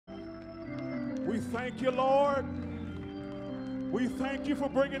We thank you, Lord. We thank you for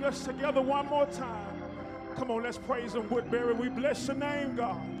bringing us together one more time. Come on, let's praise him, Woodbury. We bless your name,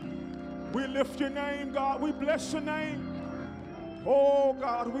 God. We lift your name, God. We bless your name. Oh,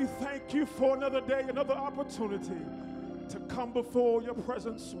 God, we thank you for another day, another opportunity to come before your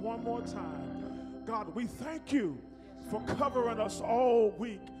presence one more time. God, we thank you for covering us all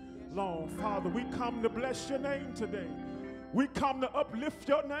week long. Father, we come to bless your name today. We come to uplift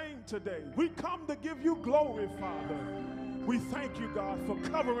your name today. We come to give you glory, Father. We thank you, God, for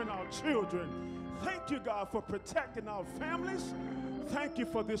covering our children. Thank you, God, for protecting our families. Thank you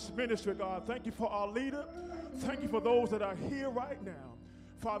for this ministry, God. Thank you for our leader. Thank you for those that are here right now.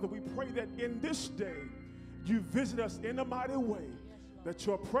 Father, we pray that in this day, you visit us in a mighty way, that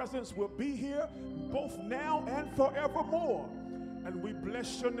your presence will be here both now and forevermore. And we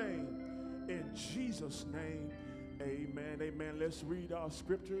bless your name. In Jesus' name, amen. Amen. Let's read our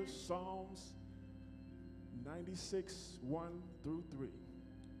scriptures. Psalms 96, 1 through 3.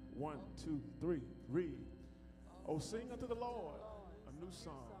 1, 2, 3. Read. Oh, sing unto the Lord a new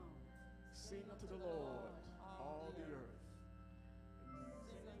song. Sing unto the Lord all the earth.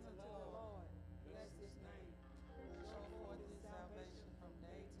 Sing unto the Lord, bless his name. Show forth his salvation from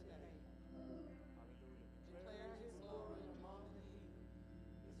day to day. Declare his glory among the heathen,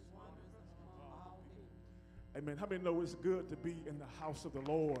 his wonders among all people. Amen. How many know it's good to be in the house of the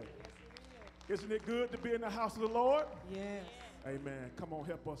Lord? Isn't it good to be in the house of the Lord? Yes. Amen. Come on,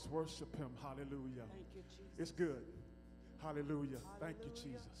 help us worship him. Hallelujah. Thank you, Jesus. It's good. Hallelujah. Thank you,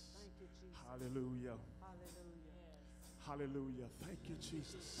 Jesus. Thank you, Jesus. Hallelujah. Hallelujah. Hallelujah. Thank you,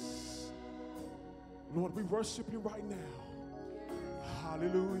 Jesus. Lord, we worship you right now.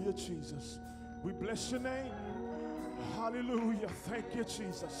 Hallelujah, Jesus. We bless your name. Hallelujah. Thank you,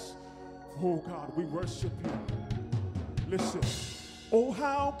 Jesus. Oh, God, we worship you. Listen. Oh,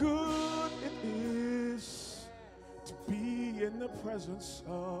 how good it is to be in the presence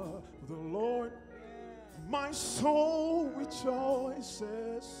of the Lord. My soul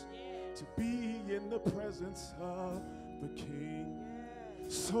rejoices to be in the presence of the King.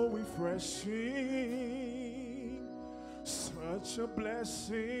 So refreshing, such a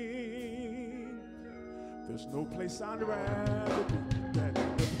blessing. There's no place I'd rather be than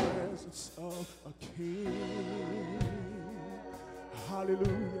in the presence of a King.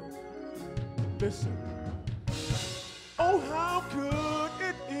 Hallelujah. Listen. Oh, how good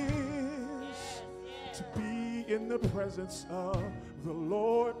it is to be in the presence of the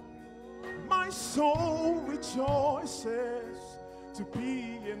Lord. My soul rejoices to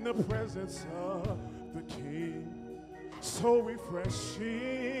be in the presence of the King. So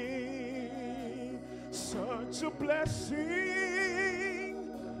refreshing, such a blessing.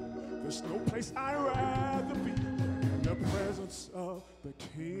 There's no place I'd rather be in the presence of the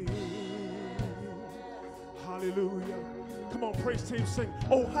King. Hallelujah. Come on, praise team, sing.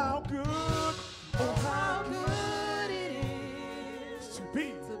 Oh, how good, oh, how good it is to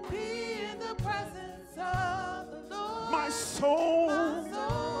be in the presence of the Lord. My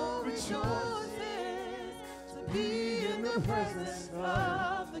soul rejoices to be in the presence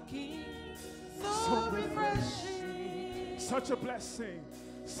of the King. So refreshing, such a blessing.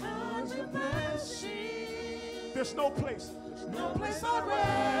 such a blessing. There's no place. No place I'd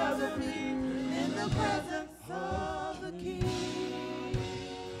rather be in the presence of the King.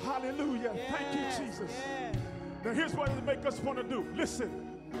 Hallelujah. Thank you, Jesus. Yes. Now here's what it make us want to do. Listen.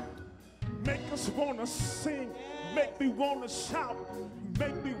 Make us want to sing. Make me want to shout.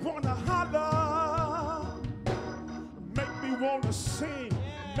 Make me want to holler. Make me want to sing.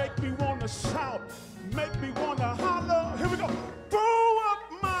 Make me want to shout. Make me want to holler. Here we go. Throw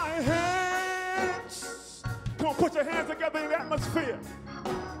up my hands. Come on, put your hands together in the atmosphere.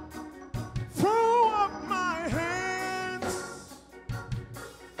 Throw up my hands.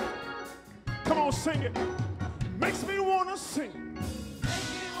 Come on, sing it. Makes me want to sing.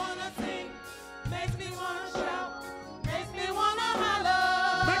 Makes me want to sing. Makes me want to shout. Makes me want to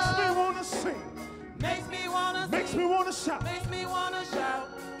holler. Makes me want to sing. Makes me want to Makes me want to shout. Makes me want to shout.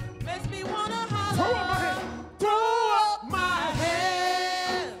 Makes me want to holler. Throw up my hands. Throw up my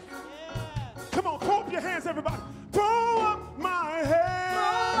hands. Come on, throw up your hands, everybody. Throw up my hands.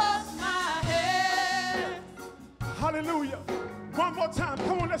 Throw up my hands. Hallelujah. One more time.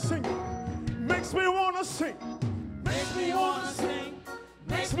 Come on, let's sing. Makes me want to sing. Makes me want to sing.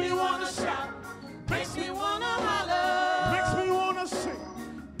 Makes me want to shout. Makes me want to holler. Makes me want to sing.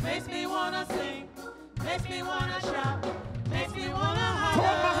 Makes me want to sing. Makes me want to shout. Makes me want to Throw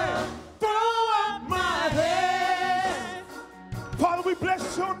up my holler. hands. Throw up my hands. Father, we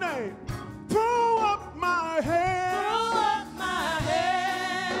bless your name. Throw up my hands. Throw up my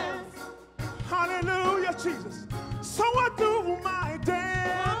hands. Jesus. So I do my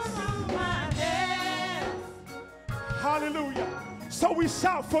dance. Hallelujah. So we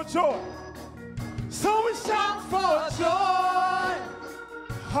shout for joy. So we shout for joy.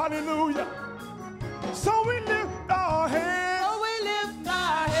 Hallelujah. So we lift our hands. So we lift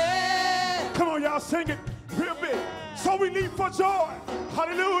our hands. Come on, y'all, sing it real big. So we leap for joy.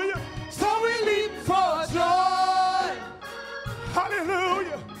 Hallelujah. So we leap for joy.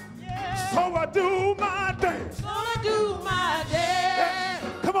 Hallelujah. Yeah. So I do my dance. So I do my dance.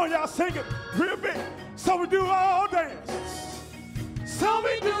 Come on, y'all, sing it real big. So we do all dance. So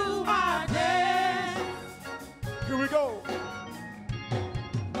we do my dance. Here we go.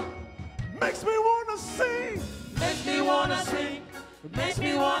 Makes me wanna sing. Makes me wanna sing. Makes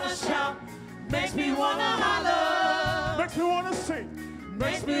me wanna shout. Makes me wanna holler. Makes me wanna sing.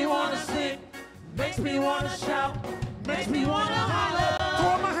 Makes me wanna sing. Makes me wanna shout. Makes me wanna holler. Throw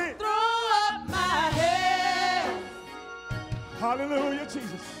up my hand. Throw up my head. Hallelujah,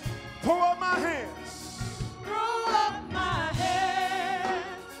 Jesus. Throw up my hands. Throw up my head.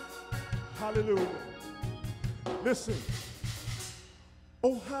 Hallelujah. Listen.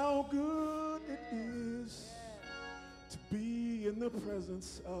 Oh, how good it is to be in the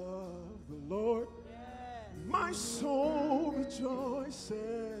presence of the Lord. My soul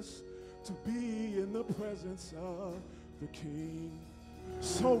rejoices to be in the presence of the King.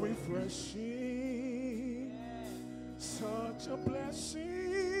 So refreshing, such a blessing.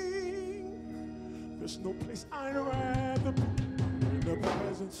 There's no place I'd rather be in the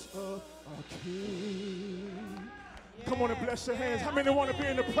presence of our King. Come on and bless your hands. How many want to be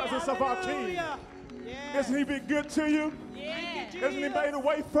in the presence of our King? Isn't he been good to you? Yes. Isn't he made a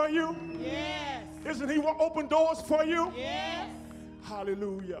way for you? Yes. Isn't he open doors for you? Yes.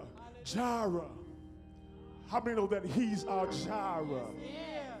 Hallelujah. Jireh. How many know that he's our Jireh?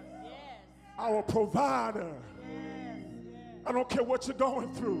 Our provider. I don't care what you're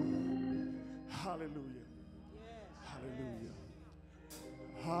going through. Hallelujah. Hallelujah.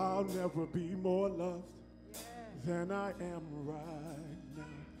 I'll never be more loved than I am right now.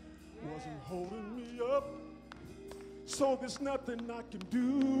 Wasn't holding me up, so there's nothing I can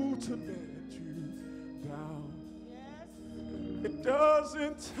do to let you down. It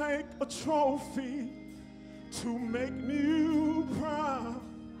doesn't take a trophy to make me proud.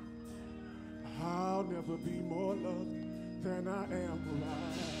 I'll never be more loved than I am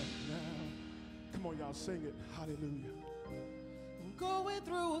right now. Come on, y'all, sing it. Hallelujah. Going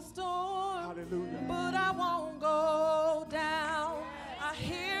through a storm, Hallelujah. but I won't go down. I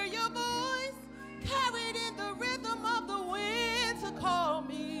hear your voice carried in the rhythm of the wind to call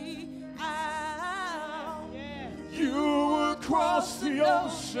me out. You would cross the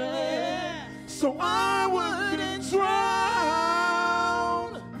ocean so I wouldn't drown.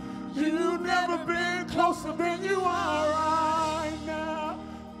 You've never been closer than you are right now.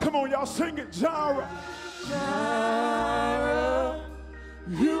 Come on, y'all, sing it. Jireh. Jireh,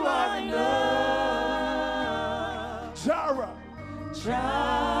 you are enough. Jireh.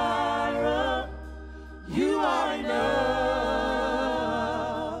 Jireh, you are enough.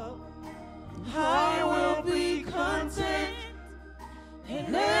 I will be content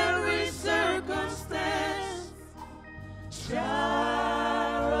in every circumstance.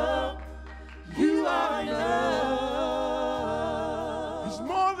 Jireh, you are enough. He's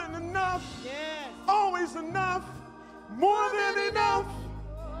more than enough. Yes. Always enough. More than enough.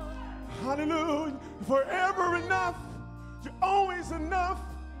 Hallelujah. Forever enough. You're always enough.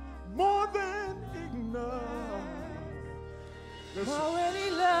 More than enough. I'm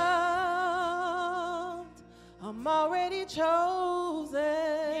already loved. I'm already chosen.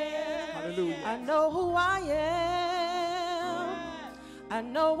 Hallelujah. I know who I am. I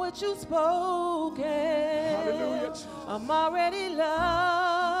know what you've spoken. Hallelujah. I'm already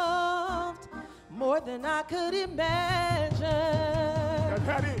loved more than I could imagine.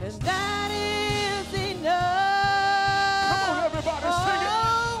 That is. And that is enough. Come on, everybody, sing it.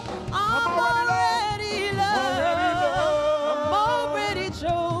 I'm already loved. I'm already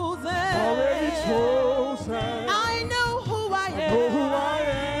chosen. Already chosen. I know who I am. Know who I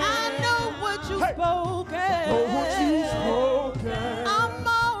am. I know what you've spoken. Know what you've spoken. I'm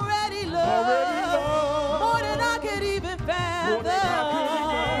already loved. Already loved. More than I could even fathom. More than I could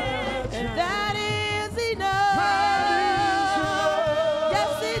imagine. And that is enough.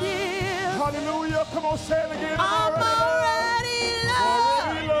 Yes, it is. Hallelujah. Come on, say it again. I'm already loved.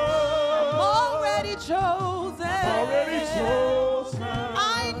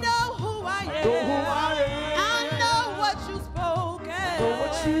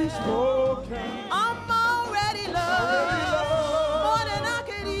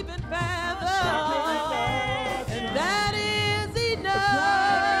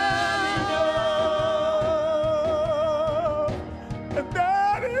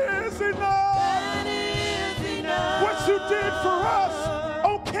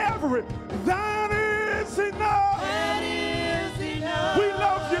 glory. That is enough. That is enough. We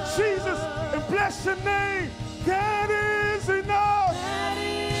love you, Jesus, and bless your name. That is enough. That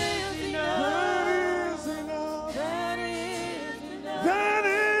is enough. That is enough. That is enough. That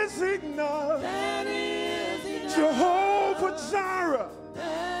is enough. That is enough. Jehovah Jireh.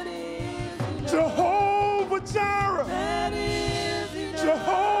 That is enough. Jehovah Jireh. That is enough.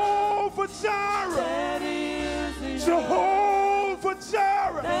 Jehovah Jireh. That is enough. Jehovah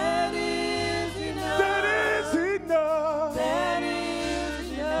Jireh. That is enough. That is enough. That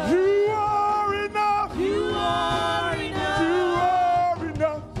is enough. You are enough. You are enough. You are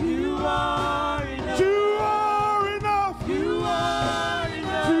enough. You are enough. You are enough. You are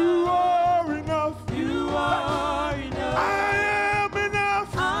enough. You are enough. You are enough. I am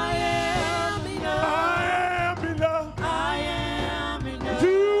enough. I am enough. I am enough. I am enough.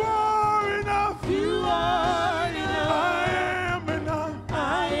 You are enough. You are enough. I am enough.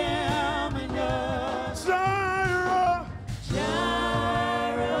 I am enough. Jireh.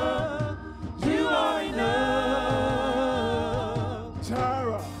 Jireh, you are enough.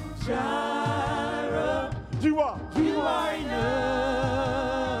 Jireh. Jireh, You are. you are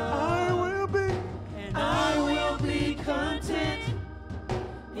enough. I will be. And I will be content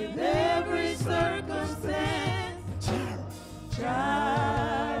in every circumstance. Jireh.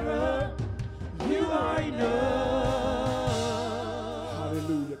 Jireh, you are enough.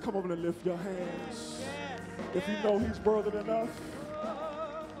 Hallelujah. Come over and lift your hands. If you know he's more than enough.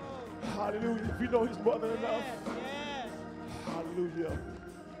 Hallelujah. If you know he's more than enough. Hallelujah.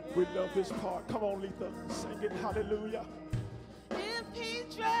 We love this part. Come on, Letha. Sing it. Hallelujah. If he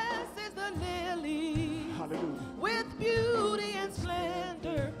dresses the lily Hallelujah. with beauty and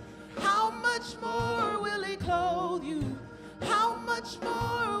splendor, how much more will he clothe you? How much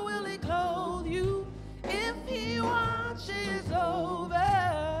more will he clothe you? If he watches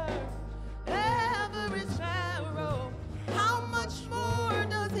over every sparrow, how much more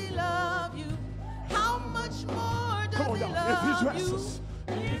does he love you? How much more Come does on, he y'all. If love he you? dresses.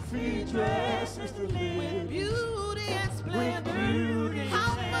 If he dresses the With lily. beauty and splendor, beauty and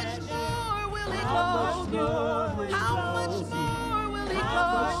how much more will he How clothe much you? more will he How clothe much you? more will he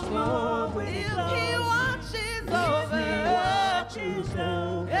How much clothe more will you? he If clothe he you? watches over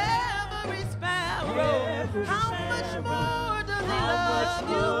every sparrow, how much more does he love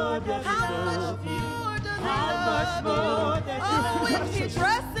you? How much more does he love you? Oh, if he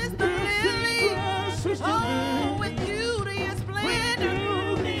dresses the lily, oh, with beauty and splendor,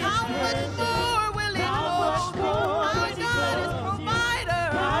 how much more will he clothe you? Our God is provider.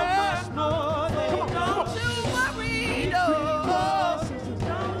 Don't you worry, no.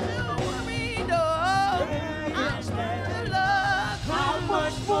 Don't you worry, no. I'm still love. How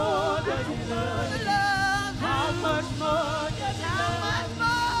much more does he love you? Love. How much more does he How love much you?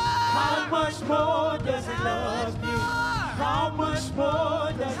 more? How much more does he How love much you? more? How much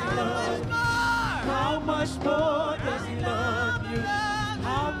more does he How love much you? more? How much more does he love you? Love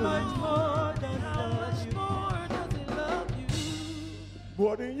How you. much more does he How love much you? more does he love you?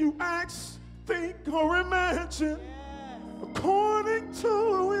 More than you ask, think, or imagine. According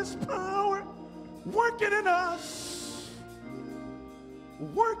to his power, working in us.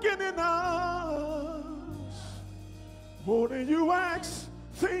 Working in us. More than you ask,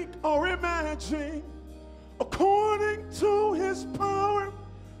 think, or imagine. According to his power,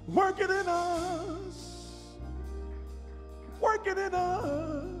 working in us. Working in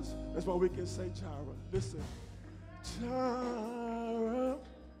us. That's why we can say, Jireh. Listen. Jireh,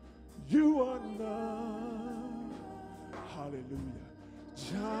 you are enough. Hallelujah.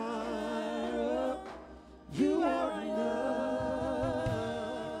 Jireh, you are enough.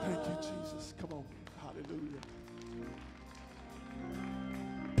 Thank you, Jesus. Come on. Hallelujah.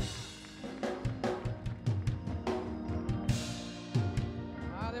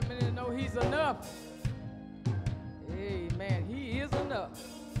 How many know he's enough? Amen. He is enough.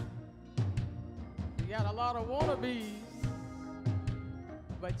 We got a lot of wannabes,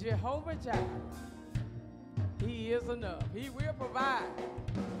 but Jehovah Jireh, he is enough. He will provide.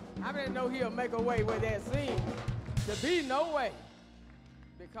 How many know he'll make a way where there seems to be no way?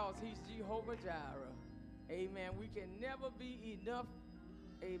 Because he's Jehovah Jireh. Amen. We can never be enough,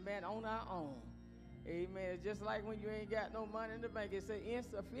 amen, on our own. Amen. It's just like when you ain't got no money in the bank, it say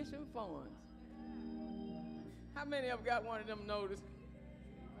insufficient funds. How many of them got one of them notice?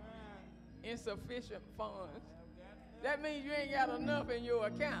 Insufficient funds. That means you ain't got enough in your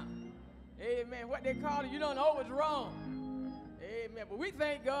account. Amen. What they call it, you don't know what's wrong. Amen. But we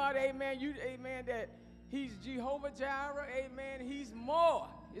thank God, amen, amen, that he's Jehovah Jireh. Amen. He's more.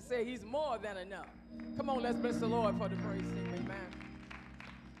 It says he's more than enough. Come on, let's bless the Lord for the praise team. Amen.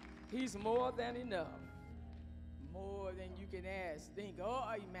 He's more than enough. More than you can ask, think, or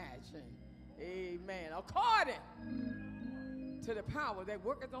imagine. Amen. According to the power that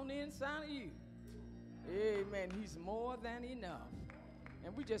worketh on the inside of you. Amen. He's more than enough.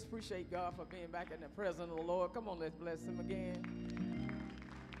 And we just appreciate God for being back in the presence of the Lord. Come on, let's bless him again.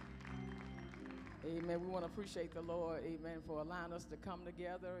 Amen. We want to appreciate the Lord, amen, for allowing us to come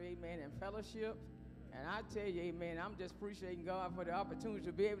together, amen, in fellowship. And I tell you, amen, I'm just appreciating God for the opportunity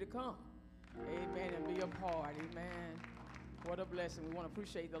to be able to come. Amen, and be a part, amen. What a blessing. We want to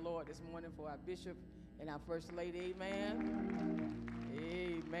appreciate the Lord this morning for our bishop and our first lady, amen.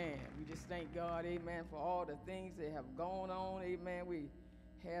 Amen. We just thank God, amen, for all the things that have gone on, amen. We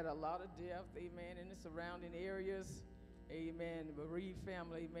had a lot of death, amen, in the surrounding areas, amen. The bereaved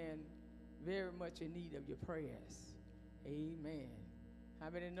family, amen, very much in need of your prayers, amen. How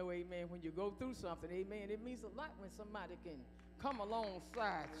many know, amen, when you go through something, amen, it means a lot when somebody can come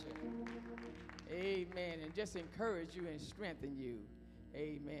alongside you, amen, and just encourage you and strengthen you,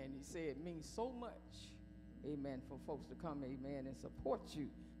 amen. He said it means so much, amen, for folks to come, amen, and support you.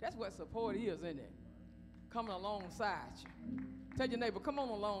 That's what support is, isn't it? Coming alongside you. Tell your neighbor, come on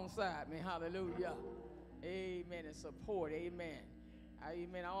alongside me, hallelujah, amen, and support, amen.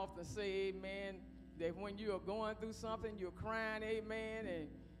 Amen. I often say, amen, that when you are going through something, you're crying, amen, and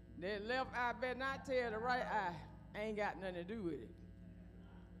that left eye better not tell the right eye, ain't got nothing to do with it.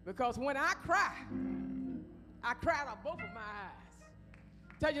 Because when I cry out of both of my eyes.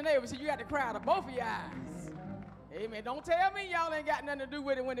 Tell your neighbor, see, you got to cry out of both of your eyes. Amen. Don't tell me y'all ain't got nothing to do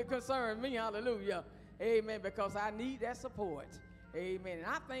with it when it concerns me, hallelujah. Amen, because I need that support. Amen. And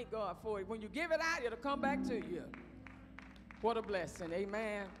I thank God for it. When you give it out, it'll come back to you. What a blessing,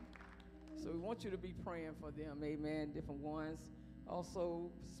 amen. So we want you to be praying for them, amen, different ones. Also,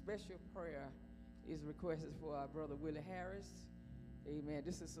 special prayer is requested for our brother Willie Harris, amen.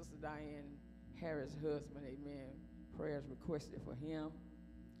 This is Sister Diane Harris' husband, amen. Prayers requested for him.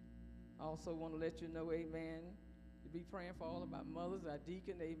 Also want to let you know, amen, to be praying for all of our mothers, our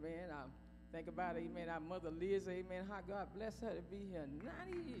deacon, amen. I think about, amen, our mother Liz, amen, how God bless her to be here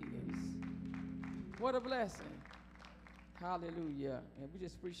 90 years. What a blessing. Hallelujah. And we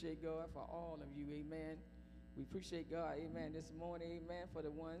just appreciate God for all of you, amen. We appreciate God, amen, this morning, amen, for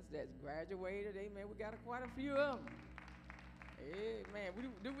the ones that's graduated, amen. We got quite a few of them. Amen.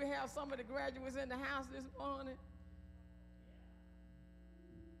 Do we have some of the graduates in the house this morning?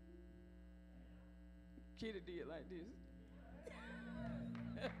 Kitty did like this.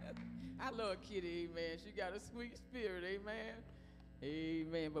 I love Kitty, amen. She got a sweet spirit, amen.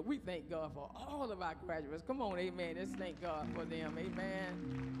 Amen. But we thank God for all of our graduates. Come on, amen. Let's thank God for them. Amen.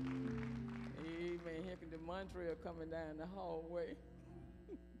 Amen. Here can the Montreal coming down the hallway.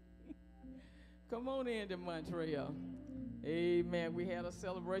 Come on in to Montreal. Amen. We had a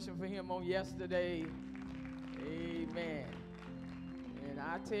celebration for him on yesterday. Amen. And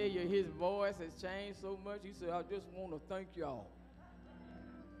I tell you, his voice has changed so much. He said, I just want to thank y'all.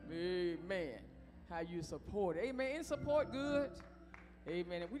 Amen. How you support. Amen. And support good.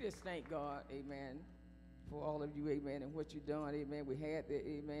 Amen. And we just thank God, amen, for all of you, amen, and what you've done, amen. We had the,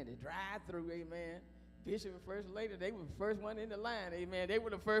 amen, the drive-through, amen. Bishop and First Lady, they were the first one in the line, amen. They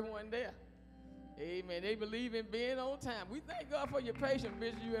were the first one there. Amen. They believe in being on time. We thank God for your patience,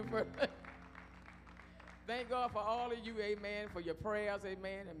 Bishop, you and First Lady. Thank God for all of you, amen, for your prayers,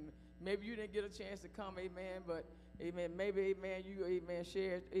 amen. And maybe you didn't get a chance to come, amen, but, amen, maybe, amen, you, amen,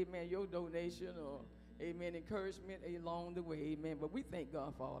 shared, amen, your donation or, amen, encouragement along the way, amen. But we thank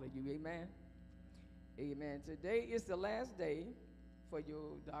God for all of you, amen. Amen. Today is the last day for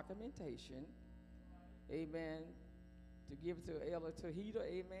your documentation, amen. To give it to Ella Tahita,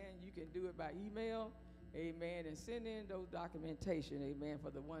 amen. You can do it by email, amen, and send in those documentation, amen,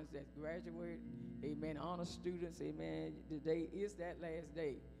 for the ones that graduate, amen, honor students, amen. Today is that last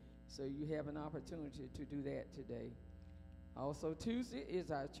day, so you have an opportunity to do that today. Also, Tuesday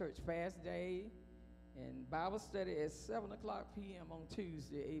is our church fast day. And Bible study at 7 o'clock p.m. on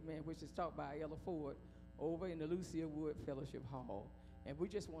Tuesday, amen, which is taught by Ella Ford over in the Lucia Wood Fellowship Hall. And we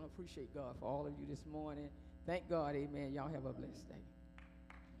just want to appreciate God for all of you this morning. Thank God, amen. Y'all have a blessed day.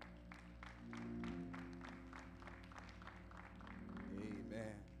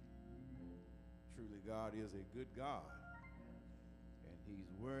 Amen. Truly, God is a good God, and he's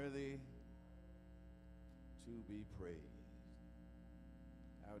worthy to be praised.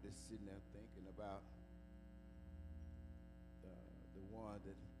 I was just sitting there thinking about the one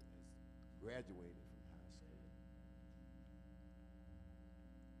that has graduated from high school.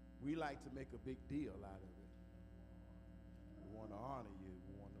 We like to make a big deal out of it. We want to honor you.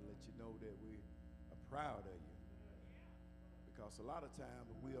 We want to let you know that we are proud of you. Because a lot of times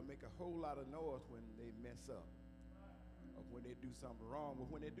we'll make a whole lot of noise when they mess up or when they do something wrong.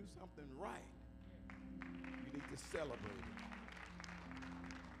 But when they do something right, you need to celebrate it.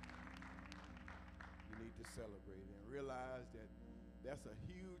 You need to celebrate it and realize that that's a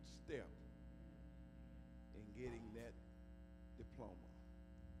huge step in getting that diploma.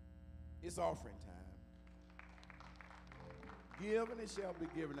 It's offering time. Give, and it shall be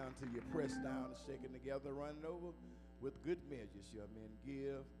given unto you. Pressed down and shaken together, running over. With good measure shall men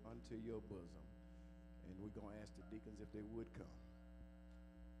give unto your bosom. And we're going to ask the deacons if they would come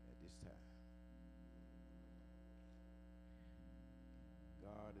at this time.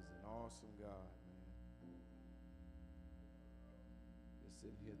 God is an awesome God, man. Just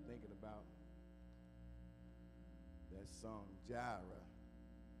sitting here thinking about that song, Jireh,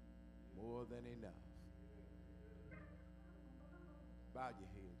 more than enough. Bow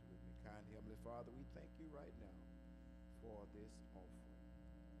your heads with me. Kind Heavenly Father, we thank you right now for this offering.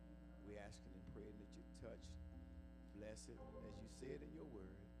 We're asking and praying that you touch, bless it, as you said in your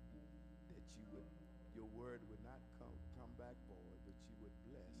word, that your word would not come back void, but you would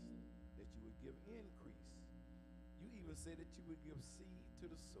bless, that you would give increase. You even said that you would give seed to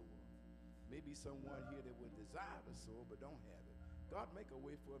the sower. Maybe someone here that would desire to sow but don't have it. God, make a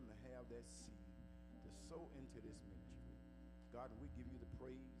way for them to have that seed to sow into this ministry. God, we give you the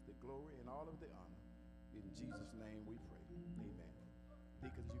praise, the glory, and all of the honor. In Jesus' name we pray. Amen.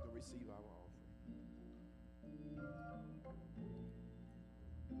 Deacons, you can receive our offering.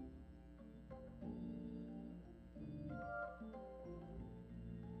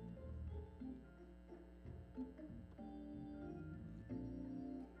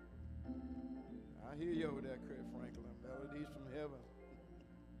 I hear you over there, Craig Franklin. Melodies from heaven.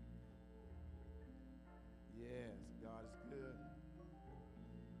 Yes, God is good.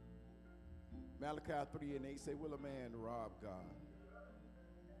 Malachi 3:8 say, will a man rob God?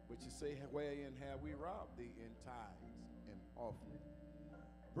 But you say, wherein have we robbed thee? In tithes and offering.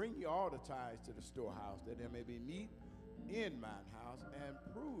 Bring ye all the tithes to the storehouse, that there may be meat in mine house, and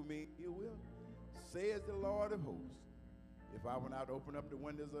prove me you will, says the Lord of hosts, if I will not open up the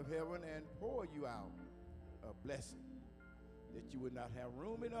windows of heaven and pour you out a blessing, that you would not have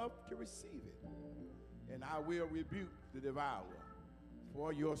room enough to receive it. And I will rebuke the devourer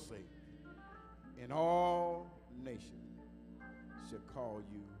for your sake. And all nations shall call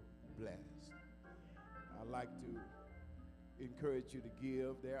you blessed. I'd like to encourage you to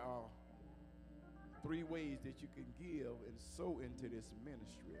give. There are 3 ways that you can give and sow into this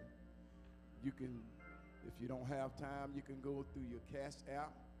ministry. You can, if you don't have time, you can go through your Cash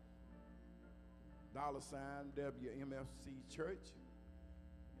App, $ WMFC Church,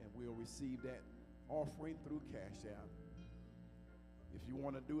 and we'll receive that offering through Cash App. If you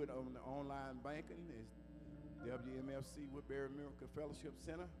want to do it on the online banking, it's WMFC Woodbury Miracle Fellowship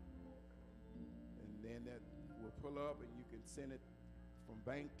Center. And then that will pull up and you can send it from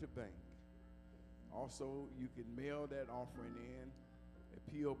bank to bank. Also, you can mail that offering in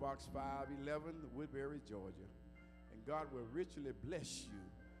at P.O. Box 511, Woodbury, Georgia. And God will richly bless you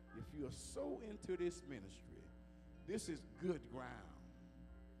if you are so into this ministry. This is good ground.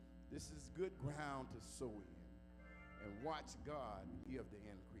 This is good ground to sow in. And watch God give the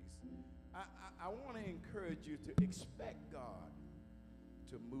increase. I want to encourage you to expect God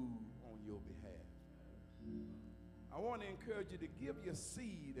to move on your behalf. I want to encourage you to give your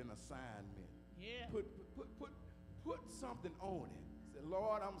seed an assignment. Yeah. Put something on it. Say,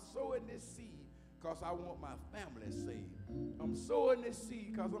 Lord, I'm sowing this seed because I want my family saved. I'm sowing this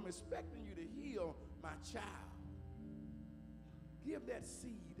seed because I'm expecting you to heal my child. Give that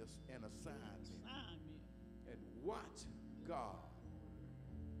seed an assignment. And watch God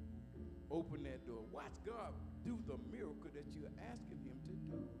open that door. Watch God do the miracle that you're asking him to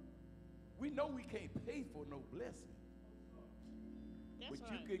do. We know we can't pay for no blessing. That's but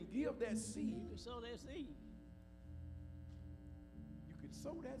right. you can give that seed. You can sow that seed. You can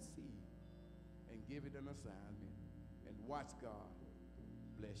sow that seed and give it an assignment and watch God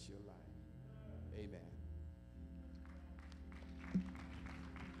bless your life. Amen.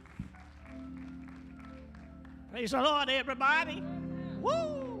 Praise the Lord, everybody.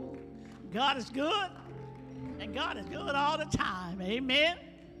 Woo! God is good, and God is good all the time. Amen.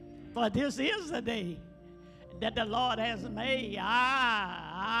 For this is the day that the Lord has made.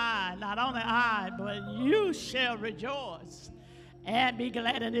 Not only I, but you shall rejoice and be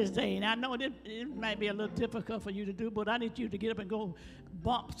glad in this day. And I know it might be a little difficult for you to do, but I need you to get up and go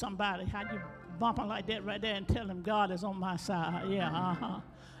bump somebody. How you bump them like that right there and tell them God is on my side. Yeah,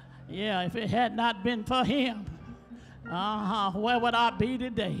 Yeah, if it had not been for him, where would I be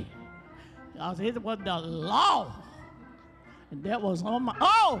today? Because it was the law And that was on my,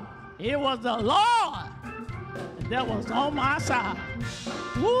 oh, it was the Lord that was on my side.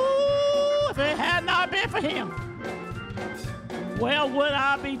 Woo, if it had not been for him, where would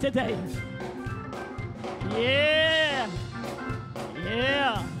I be today? Yeah,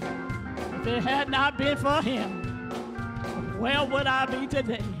 yeah. If it had not been for him, where would I be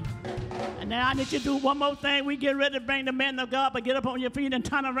today? And now I need you to do one more thing. We get ready to bring the men of God, but get up on your feet and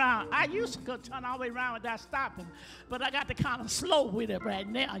turn around. I used to go turn all the way around without stopping, but I got to kind of slow with it right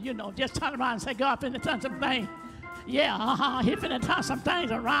now. You know, just turn around and say, God, finna turn some things. Yeah, he finna turn some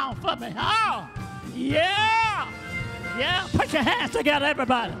things around for me. Oh, yeah. Yeah, put your hands together,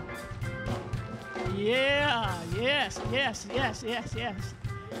 everybody. Yeah, yes.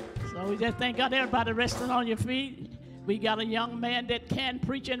 So we just thank God, everybody resting on your feet. We got a young man that can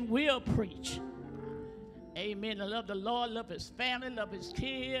preach and will preach. Amen. I love the Lord, love his family, love his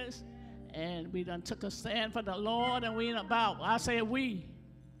kids. And we done took a stand for the Lord, and we ain't about, I say we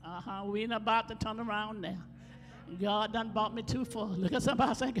ain't about to turn around now. God done brought me too far. Look at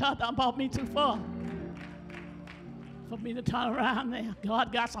somebody say, God done brought me too far for me to turn around now.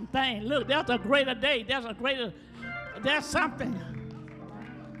 God got some things. Look, there's a greater day. There's something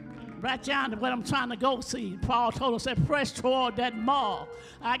right down to what I'm trying to go see. Paul told us, said, press toward that mark.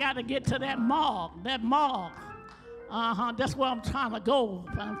 I got to get to that mark. That's where I'm trying to go.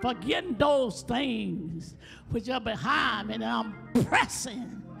 I'm forgetting those things which are behind me, and I'm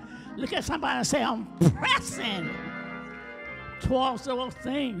pressing. Look at somebody and say, I'm pressing towards those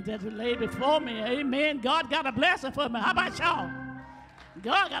things that are laid before me. Amen. God got a blessing for me. How about y'all?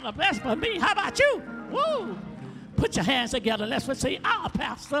 God got a blessing for me. How about you? Woo! Put your hands together. Let's see our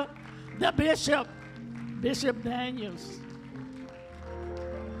pastor, the Bishop Daniels.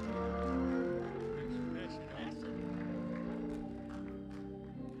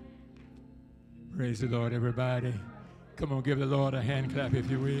 Praise the Lord, everybody. Come on, give the Lord a hand clap, if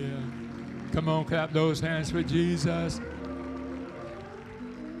you will. Come on, clap those hands for Jesus.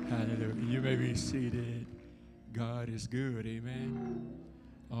 Hallelujah. You may be seated. God is good, amen.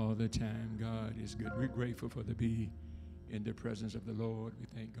 All the time, God is good. We're grateful for to be in the presence of the Lord. We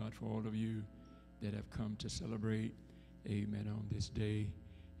thank God for all of you that have come to celebrate, amen, on this day,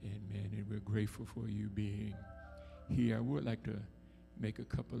 amen. And we're grateful for you being here. I would like to make a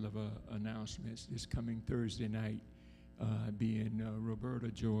couple of announcements. This coming Thursday night, being Roberta,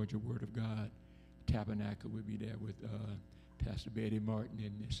 Georgia, Word of God Tabernacle. We'll be there with Pastor Betty Martin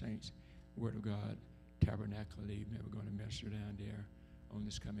and the Saints Word of God Tabernacle. Amen. We're going to minister down there on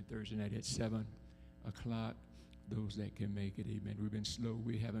this coming Thursday night at 7 o'clock. Those that can make it, amen. We've been slow.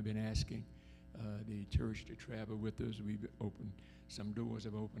 We haven't been asking the church to travel with us. We've opened, some doors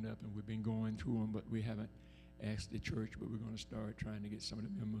have opened up, and we've been going through them, but we haven't asked the church, but we're going to start trying to get some of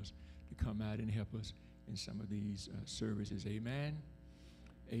the members to come out and help us in some of these services. Amen.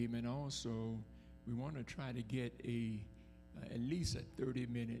 Amen. Also, we want to try to get at least a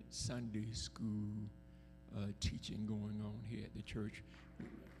 30-minute Sunday school teaching going on here at the church.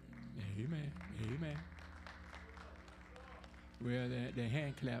 Amen. Amen. Well, the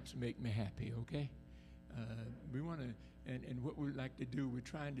hand claps make me happy, okay? We want to, and what we'd like to do, we're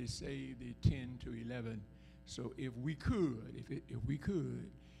trying to save the 10 to 11. So if we could, if we could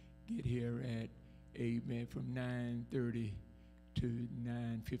get here at, amen, from 9:30 to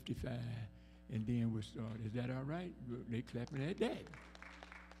 9:55, and then we'll start. Is that all right? They clapping at that.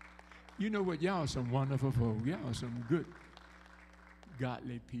 You know what? Y'all some wonderful folk. Y'all some good,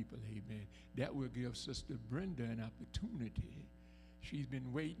 godly people, amen. That will give Sister Brenda an opportunity. She's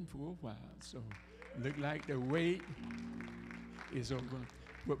been waiting for a while, so look like the wait is over.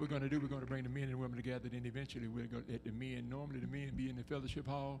 What we're going to do, we're going to bring the men and women together, then eventually we're going to let the men, normally the men be in the fellowship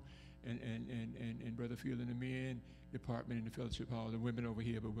hall, and Brother Field in the men department in the fellowship hall, the women over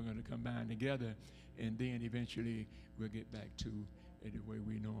here, but we're going to combine together, and then eventually we'll get back to the way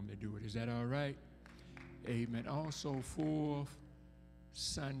we normally do it. Is that all right? Amen. Also, fourth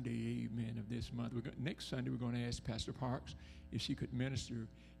Sunday, amen, of this month, next Sunday we're going to ask Pastor Parks if she could minister,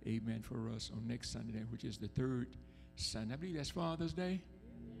 amen, for us on next Sunday, which is the third Sunday. I believe that's Father's Day.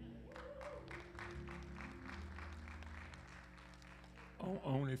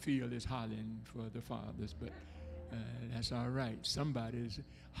 Only Field is hollering for the fathers, but that's all right. Somebody's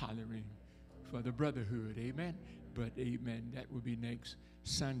hollering for the brotherhood, amen. But amen, that will be next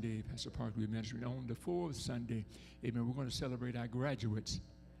Sunday. Pastor Park will be ministering. On the fourth Sunday, amen, we're going to celebrate our graduates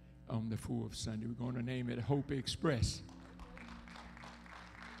on the fourth Sunday. We're going to name it Hope Express.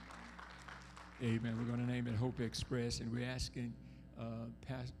 Amen. We're going to name it Hope Express, and we're asking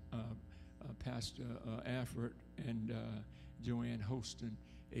Pastor Alfred and Joanne Hostin,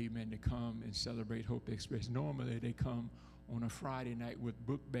 amen, to come and celebrate Hope Express. Normally they come on a Friday night with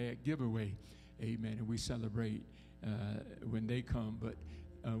book bag giveaway. Amen. And we celebrate when they come. But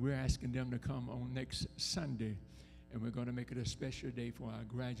we're asking them to come on next Sunday. And we're going to make it a special day for our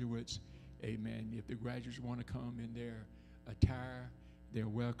graduates. Amen. If the graduates want to come in their attire, they're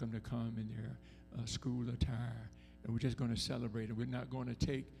welcome to come in their school attire. And we're just going to celebrate it. We're not going to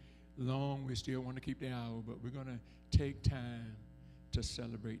take long. We still want to keep the hour, but we're going to take time to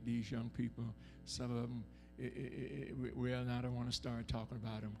celebrate these young people. Some of them, well, I don't want to start talking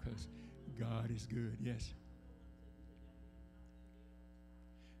about them because God is good. Yes.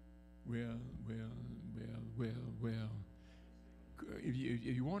 Well. If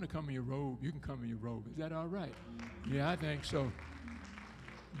you want to come in your robe, you can come in your robe. Is that all right? Yeah, I think so.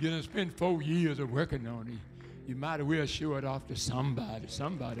 You know, spend 4 years of working on it. You might as well show it off to somebody.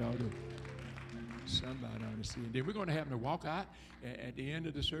 Somebody ought to see it. Then we're going to have them to walk out at the end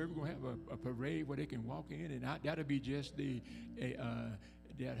of the service. We're going to have a parade where they can walk in and out. That'll be just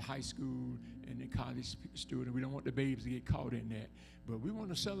that high school and the college student. We don't want the babes to get caught in that. But we want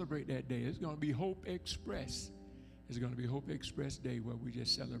to celebrate that day. It's going to be Hope Express. It's going to be Hope Express Day where we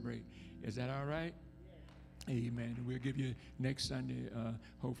just celebrate. Is that all right? Amen. We'll give you next Sunday,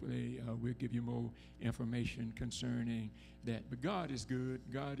 hopefully, we'll give you more information concerning that. But God is good.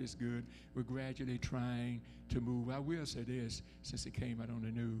 God is good. We're gradually trying to move. I will say this, since it came out on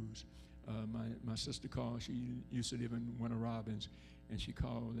the news. My sister called. She used to live in Warner Robins, and she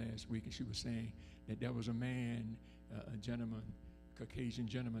called last week, and she was saying that there was a man, a gentleman, Caucasian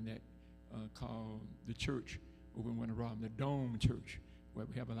gentleman that called the church over in Warner Robins, the Dome Church, where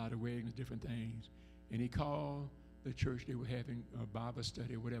we have a lot of weddings, different things. And he called the church. They were having a Bible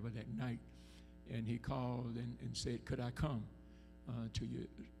study or whatever that night. And he called and said, could I come to your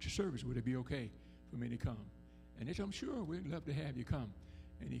service? Would it be okay for me to come? And they told him, sure, we'd love to have you come.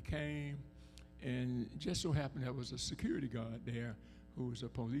 And he came, and just so happened there was a security guard there who was a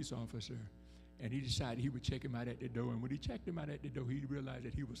police officer. And he decided he would check him out at the door. And when he checked him out at the door, he realized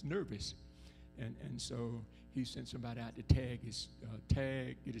that he was nervous. And so he sent somebody out to get his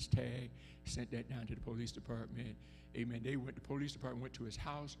tag, sent that down to the police department. Amen. The police department went to his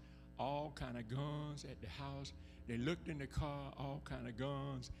house, all kind of guns at the house. They looked in the car, all kind of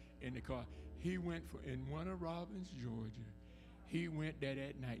guns in the car. He went in Warner Robins, Georgia. He went there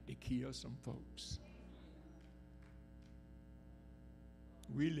that night to kill some folks.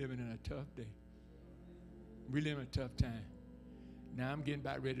 We living in a tough day. We live in a tough time. Now I'm getting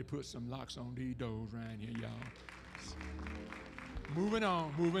about ready to put some locks on these doors around here, y'all. Moving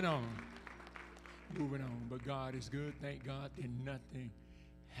on. But God is good. Thank God that nothing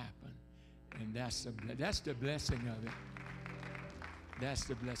happened. And that's the blessing of it. That's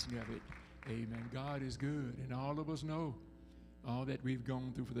the blessing of it. Amen. God is good. And all of us know all that we've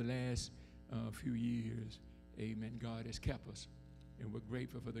gone through for the last few years. Amen. God has kept us. And we're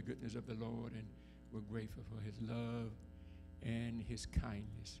grateful for the goodness of the Lord. And we're grateful for his love and his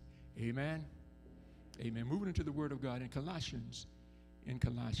kindness. Amen. Amen. Moving into the Word of God in Colossians, the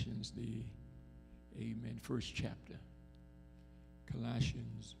first chapter.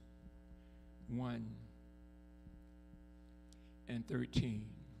 Colossians 1 and 13.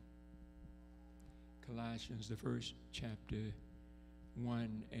 Colossians, the first chapter,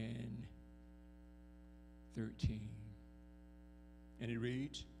 1 and 13. And it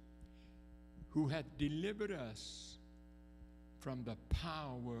reads, who hath delivered us from the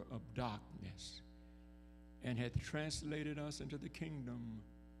power of darkness, and hath translated us into the kingdom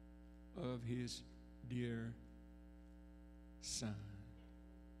of his dear Son,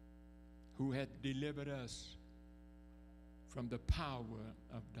 who hath delivered us from the power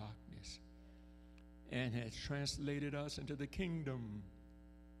of darkness, and hath translated us into the kingdom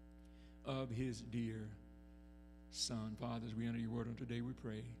of his dear Son. Father, as we enter your word on today, we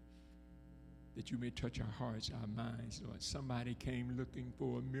pray that you may touch our hearts, our minds, Lord. Somebody came looking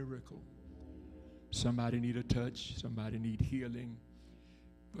for a miracle. Somebody need a touch. Somebody need healing.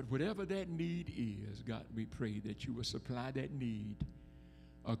 But whatever that need is, God, we pray that you will supply that need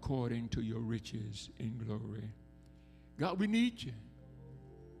according to your riches in glory. God, we need you.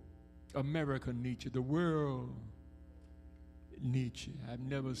 America needs you. The world needs you. I've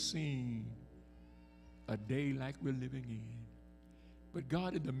never seen a day like we're living in. But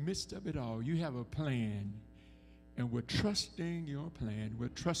God, in the midst of it all, you have a plan, and we're trusting your plan. We're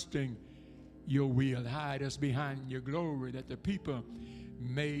trusting your will. Hide us behind your glory that the people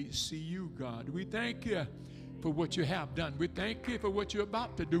may see you, God. We thank you for what you have done. We thank you for what you're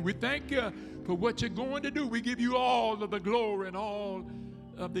about to do. We thank you for what you're going to do. We give you all of the glory and all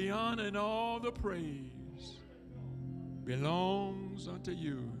of the honor and all the praise belongs unto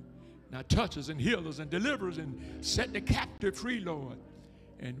you. Now touch us and heal us and deliver us and set the captive free, Lord.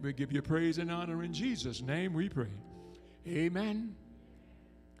 And we give you praise and honor in Jesus' name we pray. Amen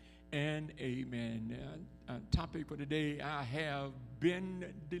and amen. Topic for today, I have been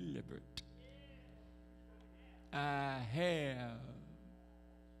delivered. I have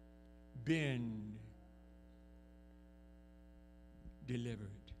been delivered.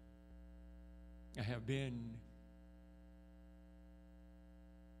 I have been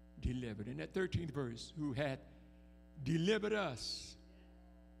delivered. In that 13th verse, who had delivered us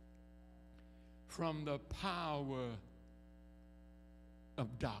from the power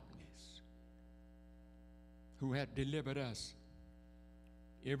of darkness. Who had delivered us.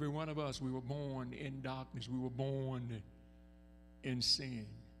 Every one of us, we were born in darkness. We were born in sin.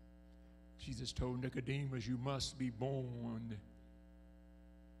 Jesus told Nicodemus, you must be born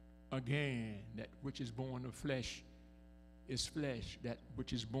again. That which is born of flesh is flesh. That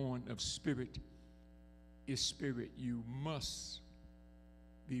which is born of spirit is spirit. You must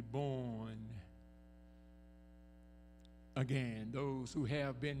be born again. Those who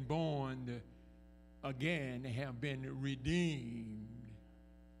have been born again have been redeemed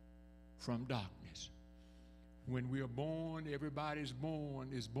from darkness. When we are born, everybody's born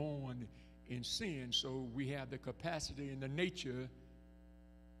is born in sin, so we have the capacity and the nature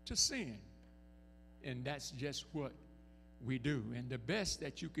to sin. And that's just what we do. And the best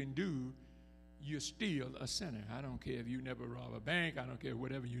that you can do, you're still a sinner. I don't care if you never rob a bank, I don't care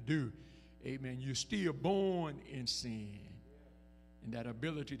whatever you do. Amen. You're still born in sin. And that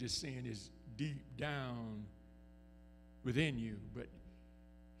ability to sin is deep down within you. But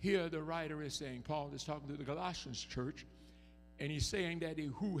here the writer is saying, Paul is talking to the Galatians church, and he's saying that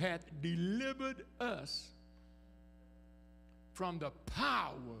who hath delivered us from the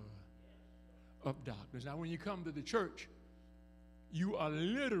power of darkness. Now when you come to the church, you are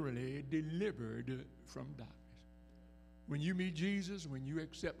literally delivered from darkness. When you meet Jesus, when you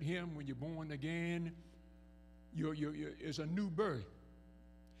accept him, when you're born again, it's a new birth.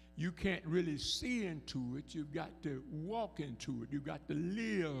 You can't really see into it. You've got to walk into it. You've got to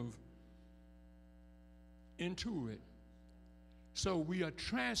live into it. So we are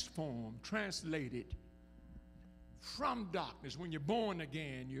transformed, translated from darkness. When you're born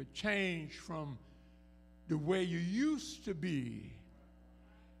again, you're changed from the way you used to be.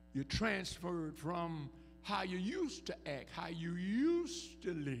 You're transferred from how you used to act, how you used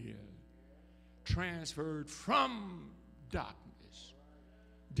to live. Transferred from darkness.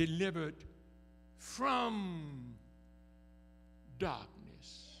 Delivered from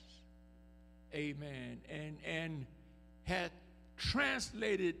darkness. Amen. And had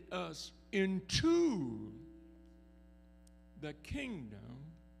translated us into the kingdom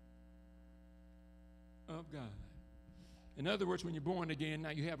of God. In other words, when you're born again,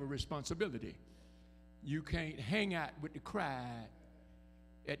 now you have a responsibility. You can't hang out with the crowd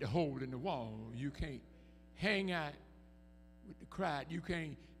at the hole in the wall. You can't hang out with the crowd. You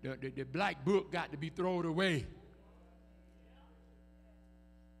can't, the black book got to be thrown away.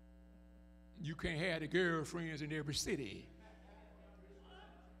 You can't have the girlfriends in every city.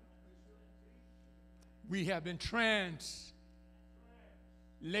 We have been translated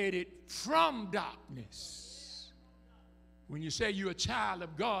from darkness. When you say you're a child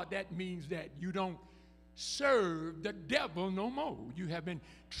of God, that means that you don't serve the devil no more. You have been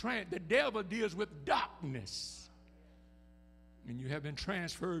the devil deals with darkness. And you have been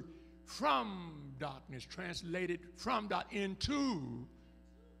transferred from darkness, translated from darkness into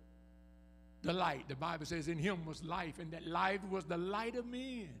the light. The Bible says in him was life, and that life was the light of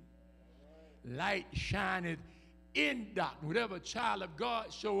men. Light shineth in darkness. Whatever child of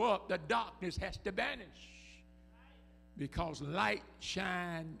God show up, the darkness has to vanish. Because light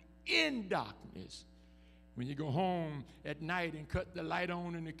shine in darkness. When you go home at night and cut the light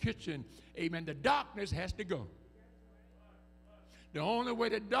on in the kitchen, amen, the darkness has to go. The only way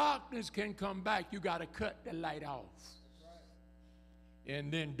the darkness can come back, you got to cut the light off.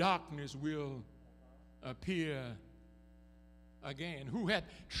 And then darkness will appear again. Who had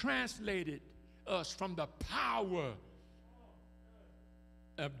translated us from the power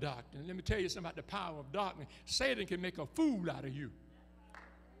of darkness. Let me tell you something about the power of darkness. Satan can make a fool out of you.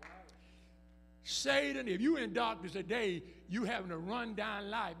 Satan, if you're in darkness today, you having a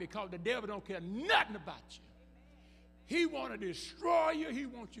run-down life because the devil don't care nothing about you. He want to destroy you. He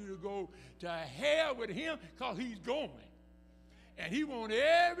wants you to go to hell with him because he's going. And he wants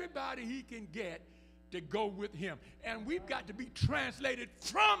everybody he can get to go with him. And we've got to be translated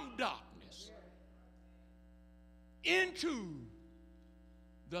from darkness into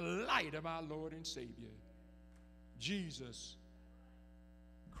the light of our Lord and Savior, Jesus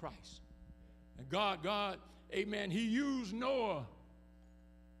Christ. And God, amen, he used Noah,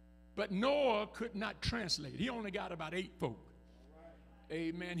 but Noah could not translate. He only got about 8 folk.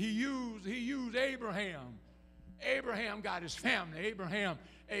 Amen. He used Abraham. Abraham got his family. Abraham,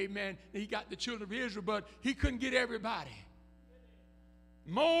 amen, he got the children of Israel, but he couldn't get everybody.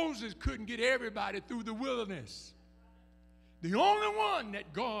 Moses couldn't get everybody through the wilderness. The only one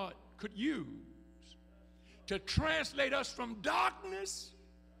that God could use to translate us from darkness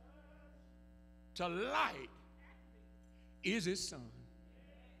to light is his son.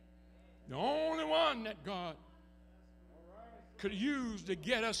 The only one that God could use to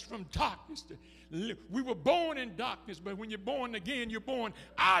get us from darkness. We were born in darkness, but when you're born again, you're born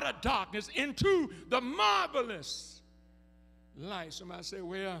out of darkness into the marvelous light. Somebody say,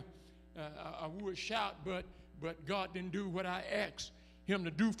 well, I would shout, but God didn't do what I asked him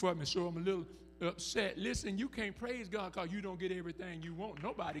to do for me, so I'm a little upset. Listen, you can't praise God because you don't get everything you want.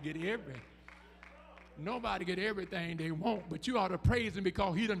 Nobody get everything they want, but you ought to praise him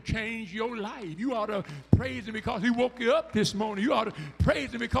because he done changed your life. You ought to praise him because he woke you up this morning. You ought to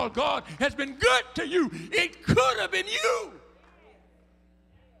praise him because God has been good to you. It could have been you,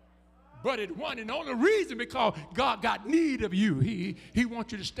 but it wasn't. And the only reason because God got need of you. He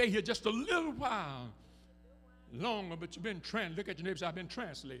wants you to stay here just a little while longer, but you've been look at your neighbor. I've been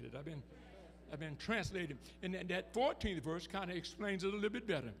translated. I've been translated. And that 14th verse kind of explains it a little bit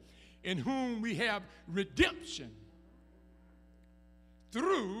better. In whom we have redemption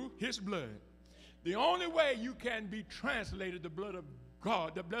through his blood. The only way you can be translated, the blood of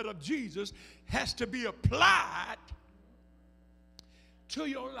God, the blood of Jesus, has to be applied to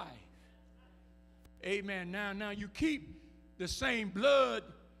your life. Amen. Now you keep the same blood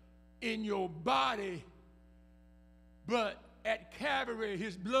in your body, but at Calvary,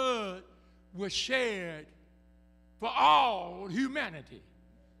 his blood was shed for all humanity.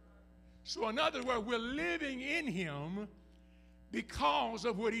 So in other words, we're living in him because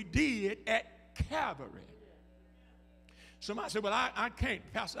of what he did at Calvary. Somebody said, well, I can't,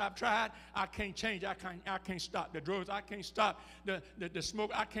 Pastor, I've tried. I can't change. I can't stop the drugs. I can't stop the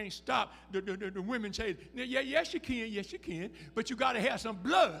smoke. I can't stop the women chase. Yes, you can. Yes, you can. But you got to have some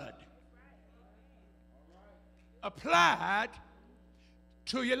blood applied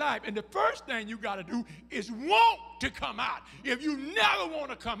to your life. And the first thing you got to do is want to come out. If you never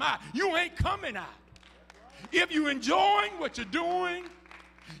want to come out, you ain't coming out. If you're enjoying what you're doing,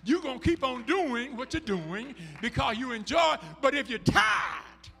 you're going to keep on doing what you're doing because you enjoy. But if you're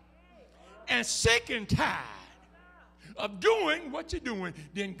tired and sick and tired of doing what you're doing,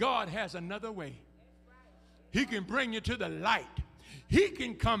 then God has another way. He can bring you to the light. He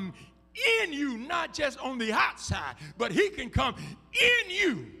can come in you, not just on the outside, but he can come in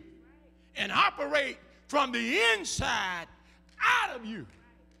you and operate from the inside out of you.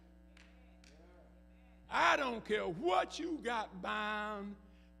 I don't care what you got bound.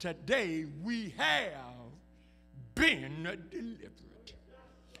 Today we have been delivered.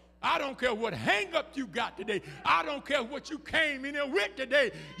 I don't care what hang up you got today. I don't care what you came in here with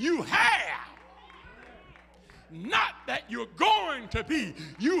today. You have. Not that you're going to be.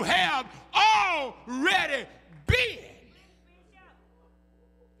 You have already been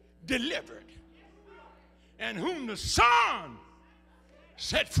delivered. And whom the Son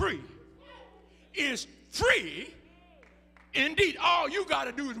set free is free indeed. All you got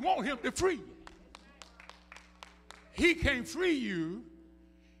to do is want him to free you. He can't free you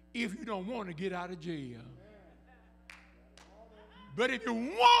if you don't want to get out of jail. But if you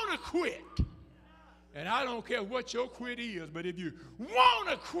want to quit, and I don't care what your quit is, but if you want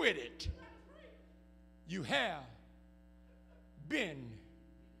to quit it, you have been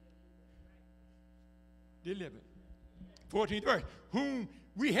delivered. 14th verse, whom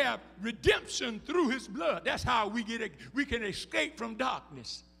we have redemption through his blood. That's how we can escape from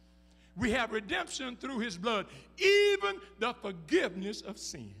darkness. We have redemption through his blood, even the forgiveness of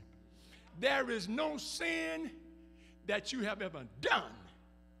sin. There is no sin that you have ever done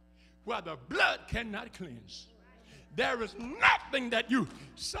where the blood cannot cleanse. There is nothing that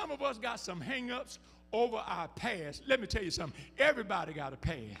some of us got some hang-ups over our past. Let me tell you something. Everybody got a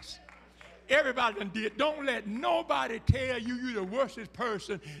past. Everybody done did. Don't let nobody tell you you're the worstest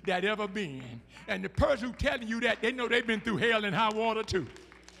person that ever been. And the person who telling you that, they know they've been through hell and high water too.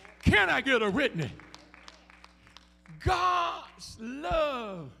 Can I get a witness? God's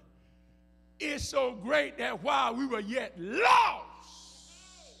love is so great that while we were yet lost,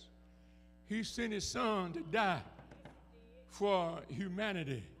 he sent his son to die for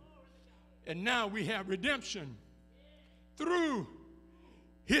humanity. And now we have redemption through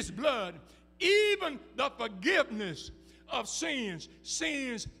his blood, even the forgiveness of sins,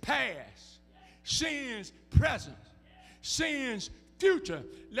 sins past, sins present, sins future.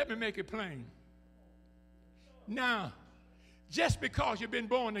 Let me make it plain. Now, just because you've been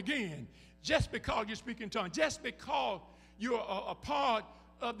born again, just because you speak in tongues, just because you're a part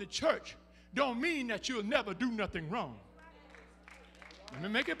of the church, don't mean that you'll never do nothing wrong. Let me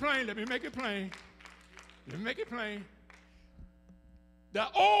make it plain. Let me make it plain. Let me make it plain.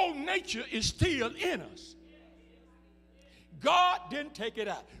 The old nature is still in us. God didn't take it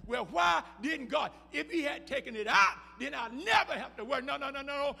out. Well, why didn't God? If he had taken it out, then I'd never have to worry.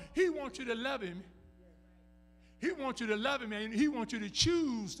 No. He wants you to love him. He wants you to love him, and he wants you to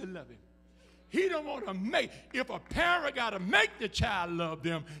choose to love him. He don't want to make. If a parent got to make the child love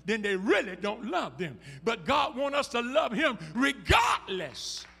them, then they really don't love them. But God wants us to love him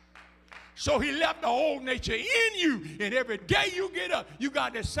regardless. So he left the old nature in you, and every day you get up, you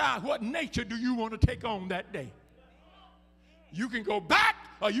got to decide what nature do you want to take on that day. You can go back,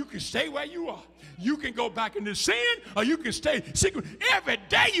 or you can stay where you are. You can go back into sin, or you can stay secret. Every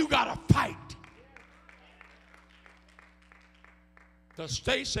day you got to fight. The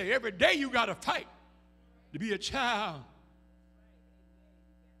state say every day you got to fight to be a child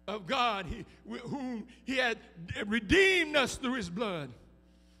of God, whom he had redeemed us through his blood.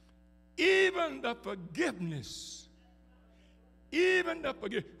 Even the forgiveness,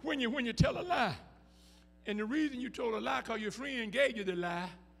 when you tell a lie, and the reason you told a lie because your friend gave you the lie,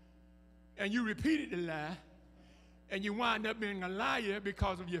 and you repeated the lie, and you wind up being a liar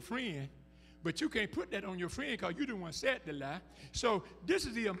because of your friend. But you can't put that on your friend because you the one said the lie. So this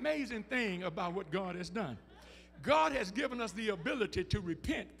is the amazing thing about what God has done. God has given us the ability to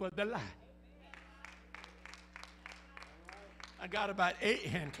repent for the lie. I got about 8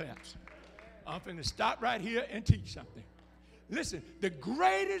 hand claps. I'm going to stop right here and teach something. Listen, the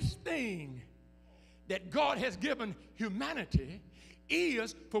greatest thing that God has given humanity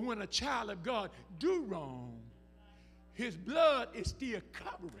is for when a child of God do wrong, his blood is still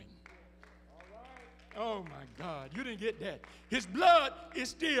covering. Oh my God, you didn't get that. His blood is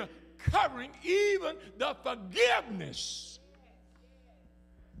still covering even the forgiveness.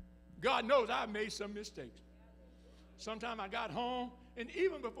 God knows I made some mistakes. Sometime I got home, and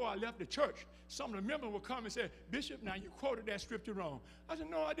even before I left the church, some of the members would come and say, Bishop, now you quoted that scripture wrong. I said,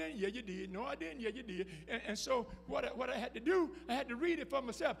 no, I didn't. Yeah, you did. No, I didn't. Yeah, you did. And so what I had to do, I had to read it for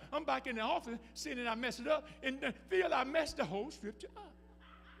myself. I'm back in the office, seeing that I messed it up, and feel I messed the whole scripture up.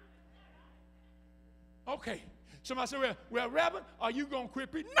 Okay. Somebody said, well, Reverend, are you going to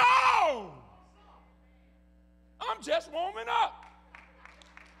quit preaching? No! I'm just warming up.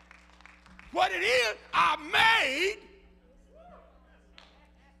 What it is, I made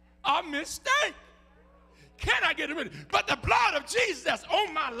a mistake. Can I get rid of it? But the blood of Jesus that's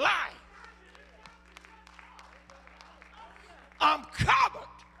on my life, I'm covered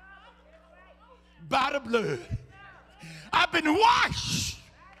by the blood. I've been washed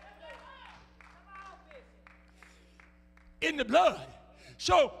in the blood.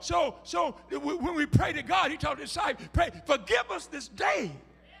 So when we pray to God, he told the disciples, pray, forgive us this day.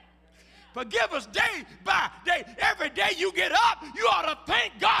 Forgive us day by day. Every day you get up, you ought to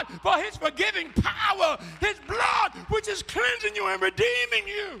thank God for his forgiving power, his blood, which is cleansing you and redeeming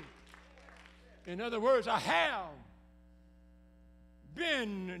you. In other words, I have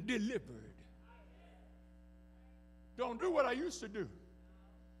been delivered. Don't do what I used to do.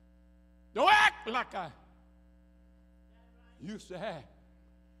 Don't act like I used to have.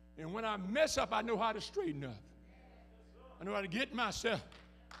 And when I mess up, I know how to straighten up. I know how to get myself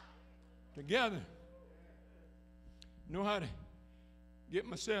together. Know how to get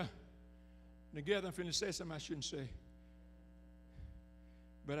myself together. I'm finna say something I shouldn't say.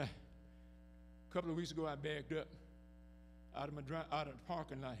 But a couple of weeks ago, I backed up out of the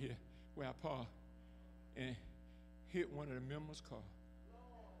parking lot here where I parked and hit one of the members' car.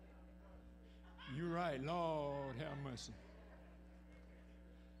 You're right, Lord have mercy.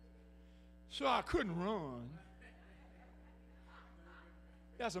 So I couldn't run.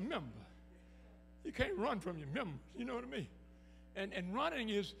 As a member, you can't run from your members. You know what I mean? And running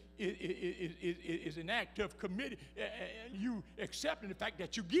is an act of committing, you accepting the fact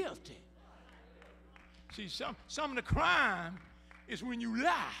that you're guilty. See, some of the crime is when you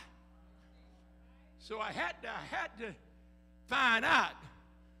lie. So I had to find out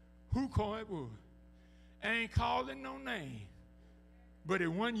who it was. I ain't calling no name, but it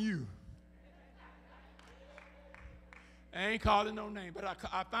wasn't you. I ain't calling no name, but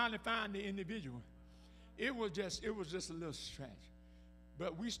I finally found the individual. It was just a little stretch.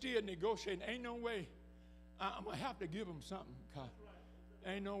 But we still negotiating. Ain't no way. I'm going to have to give him something.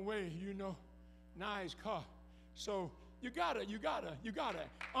 Ain't no way, now his car. So You gotta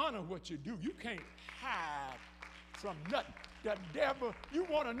honor what you do. You can't hide from nothing. The devil, you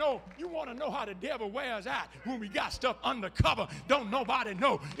want to know how the devil wears out when we got stuff undercover. Don't nobody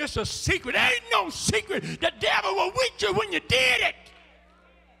know. It's a secret. Ain't no secret. The devil will with you when you did it.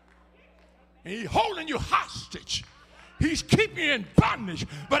 And he's holding you hostage. He's keeping you in bondage.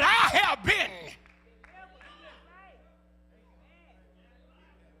 But I have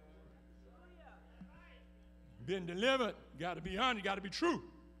been delivered. You got to be honest. You got to be true.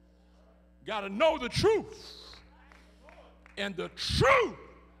 Got to know the truth. And the truth.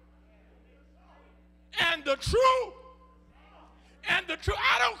 And the truth. And the truth.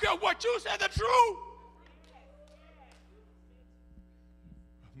 I don't care what you say, the truth.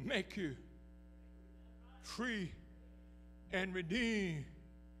 Make you free and redeem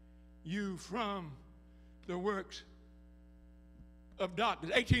you from the works of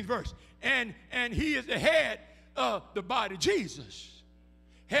darkness. 18th verse. And he is the head of the body, Jesus.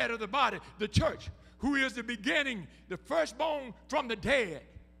 Head of the body, the church, who is the beginning, the firstborn from the dead,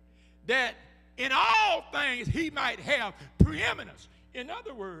 that in all things he might have preeminence. In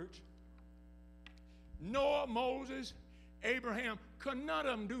other words, Noah, Moses, Abraham, could none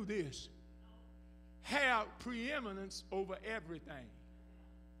of them do this. Have preeminence over everything.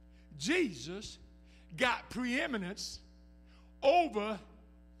 Jesus got preeminence over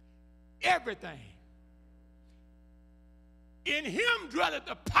everything. In him dwelleth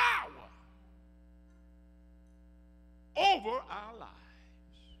the power over our lives.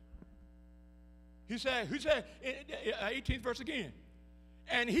 He said, 18th verse again,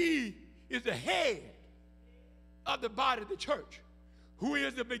 and he is the head of the body of the church, who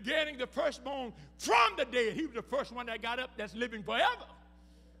is the beginning, the firstborn from the dead. He was the first one that got up, that's living forever,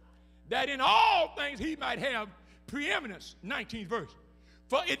 that in all things he might have preeminence. 19th verse.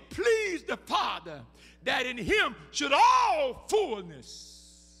 For it pleased the Father that in him should all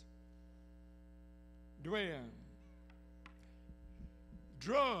fullness dwell.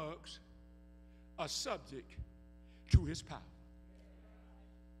 Drugs are subject to his power.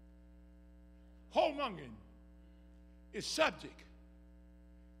 Whoremongering is subject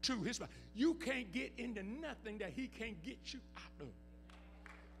to his power. You can't get into nothing that he can't get you out of.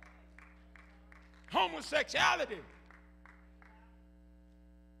 Homosexuality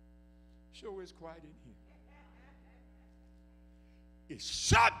sure is quiet in here. It's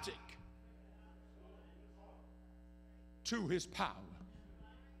subject to his power.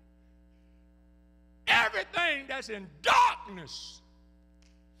 Everything that's in darkness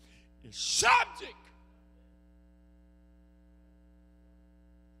is subject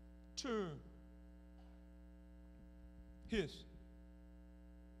to his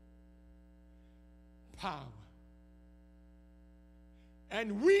power.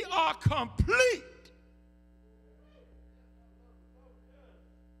 And we are complete.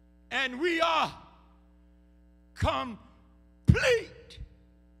 And we are complete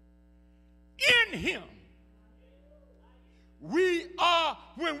in him. We are,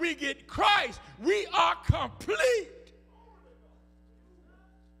 when we get Christ, we are complete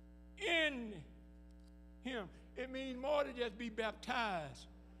in him. It means more than just be baptized.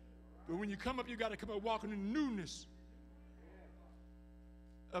 But when you come up, you got to come up walking in newness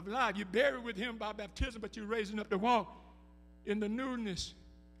of life. You're buried with him by baptism, but you're raising up to walk in the newness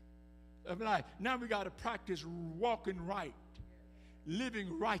of life. Now we got to practice walking right,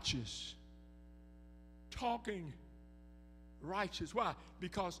 living righteous, talking righteous. Why?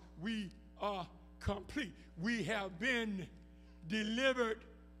 Because we are complete. We have been delivered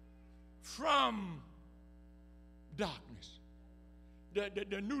from darkness.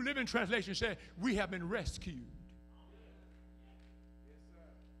 The New Living Translation said, we have been rescued.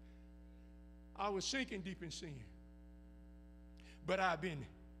 I was sinking deep in sin, but I've been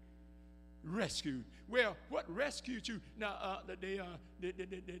rescued. Well, what rescued you? Now, the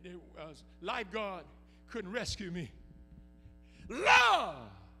lifeguard couldn't rescue me. Love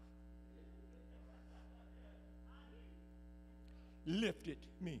lifted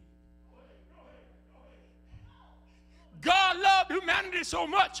me. God loved humanity so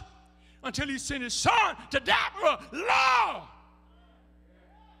much until he sent his son to die for us. Love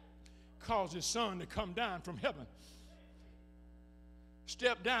caused his son to come down from heaven,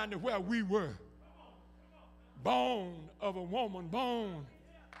 step down to where we were, born of a woman,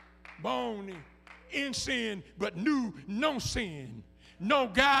 born in sin, but knew no sin. No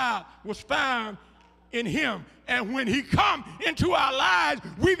guile was found in him. And when he come into our lives,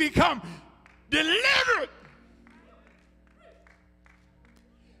 we become delivered.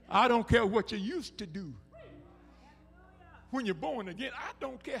 I don't care what you used to do. When you're born again, I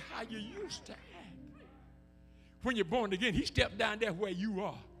don't care how you used to act. when you're born again, he stepped down there where you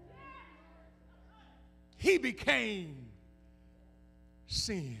are. He became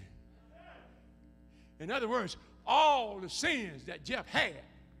sin. In other words, all the sins that Jeff had,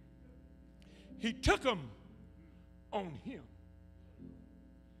 he took them on him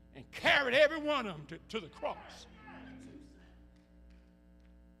and carried every one of them to the cross.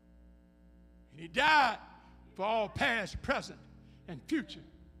 And he died for all past, present, and future.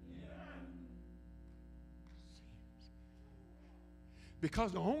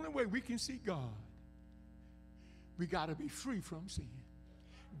 Because the only way we can see God, we got to be free from sin.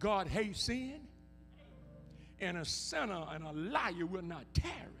 God hates sin, and a sinner and a liar will not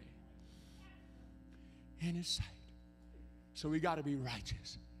tarry in his sight. So we got to be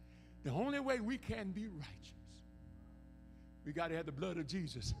righteous. The only way we can be righteous, we got to have the blood of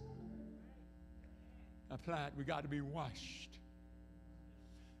Jesus applied. We got to be washed.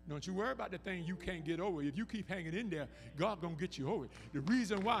 Don't you worry about the thing you can't get over. If you keep hanging in there, God gonna get you over it. The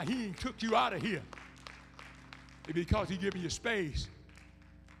reason why he ain't took you out of here is because he giving you space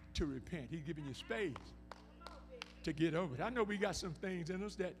to repent. He's giving you space to get over it. I know we got some things in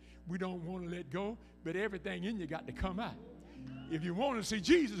us that we don't want to let go, but everything in you got to come out. If you want to see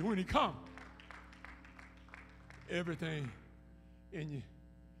Jesus when he comes, everything in you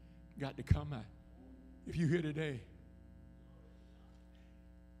got to come out. If you're here today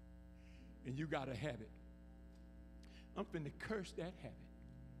and you got a habit, I'm finna curse that habit.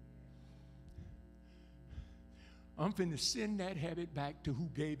 I'm finna send that habit back to who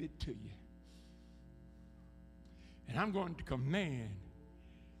gave it to you. And I'm going to command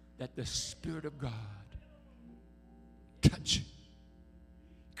that the Spirit of God touch,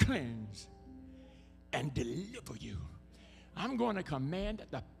 cleanse, and deliver you. I'm going to command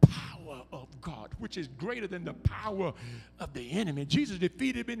that the power of God, which is greater than the power of the enemy. Jesus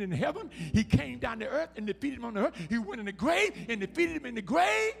defeated him in heaven. He came down to earth and defeated him on the earth. He went in the grave and defeated him in the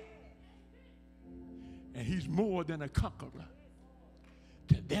grave. And he's more than a conqueror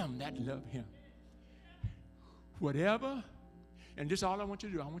to them that love him. Whatever, and this is all I want you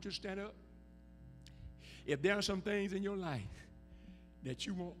to do. I want you to stand up. If there are some things in your life that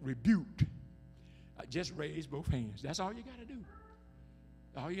you want rebuked, just raise both hands. That's all you got to do.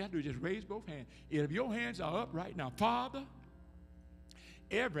 All you got to do is just raise both hands. If your hands are up right now, Father,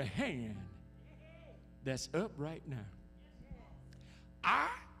 every hand that's up right now, I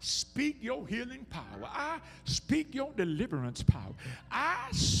speak your healing power. I speak your deliverance power. I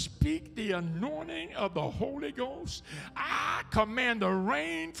speak the anointing of the Holy Ghost. I command the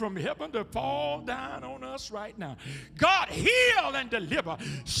rain from heaven to fall down on us right now. God, heal and deliver.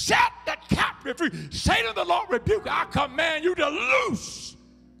 Set the captive free. Say to the Lord, rebuke. I command you to loose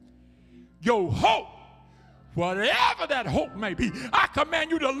your hope. Whatever that hope may be, I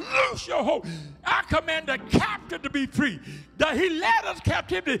command you to loose your hope. I command the captive to be free. That he led us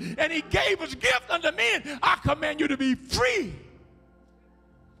captivity and he gave us gift unto men. I command you to be free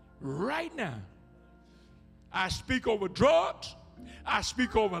right now. I speak over drugs. I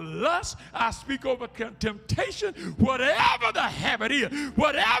speak over lust. I speak over temptation. Whatever the habit is,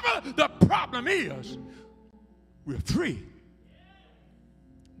 whatever the problem is, we're free.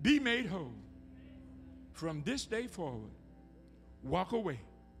 Be made whole. From this day forward, walk away.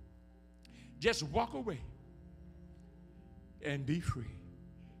 Just walk away and be free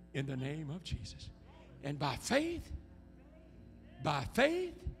in the name of Jesus. And by faith, I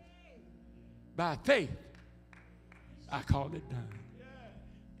call it done.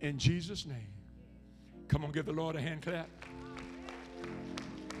 In Jesus' name. Come on, give the Lord a hand clap.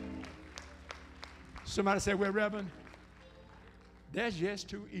 Somebody say, well, Reverend, that's just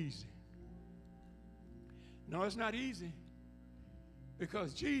too easy. No, it's not easy,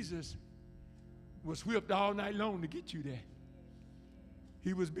 because Jesus was whipped all night long to get you there.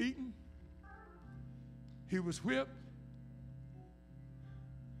 He was beaten. He was whipped.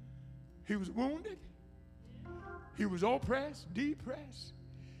 He was wounded. He was oppressed, depressed.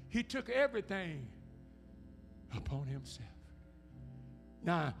 He took everything upon himself.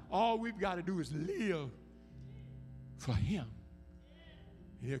 Now, all we've got to do is live for him.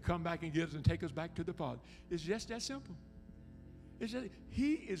 He'll come back and give us and take us back to the Father. It's just that simple. It's just,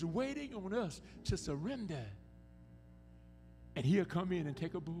 he is waiting on us to surrender. And he'll come in and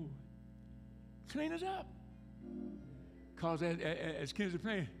take a bull. Clean us up. Because as kids are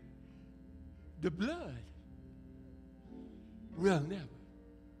playing, the blood will never.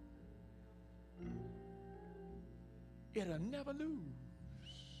 It'll never lose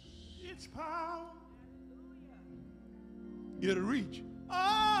its power. It'll reach.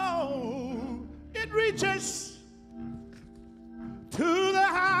 Oh, it reaches to the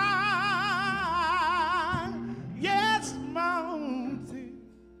highest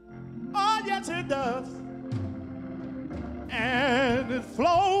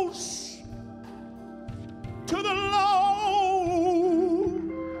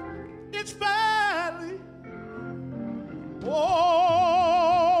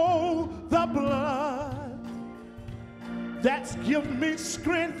me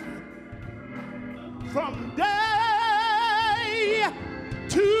strength from day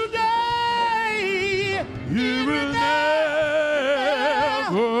to day. You will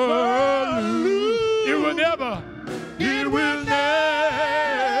never lose. You will never. It will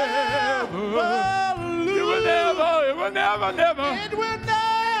never lose. You will never. It will never, never. It will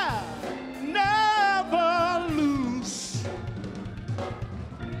never lose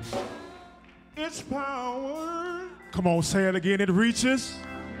its power. Come on, say it again. It reaches.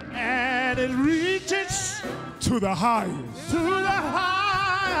 And it reaches to the highest. To the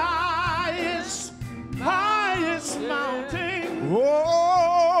highest mountain.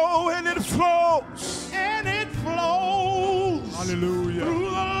 Oh, and it flows. And it flows. Hallelujah. Through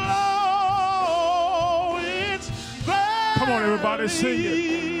the lowest valley. Come on, everybody, sing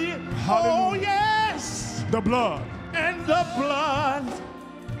it. Hallelujah. Oh, yes. The blood. And the blood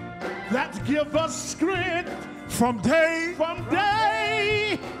that gives us strength from day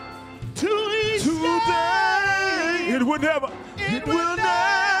to each day. It will never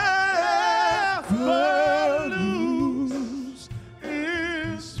lose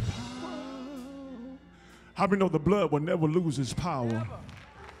its power. How many know the blood will never lose its power?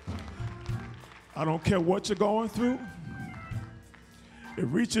 I don't care what you're going through. It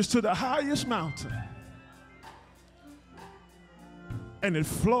reaches to the highest mountain. And it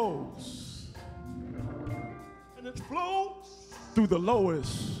flows. And it flows through the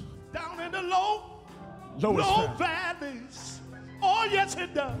lowest. Down in the low valleys. Oh, yes,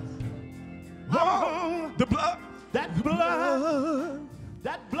 it does. Oh, the blood. That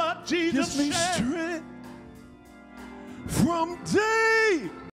blood Jesus shed. From day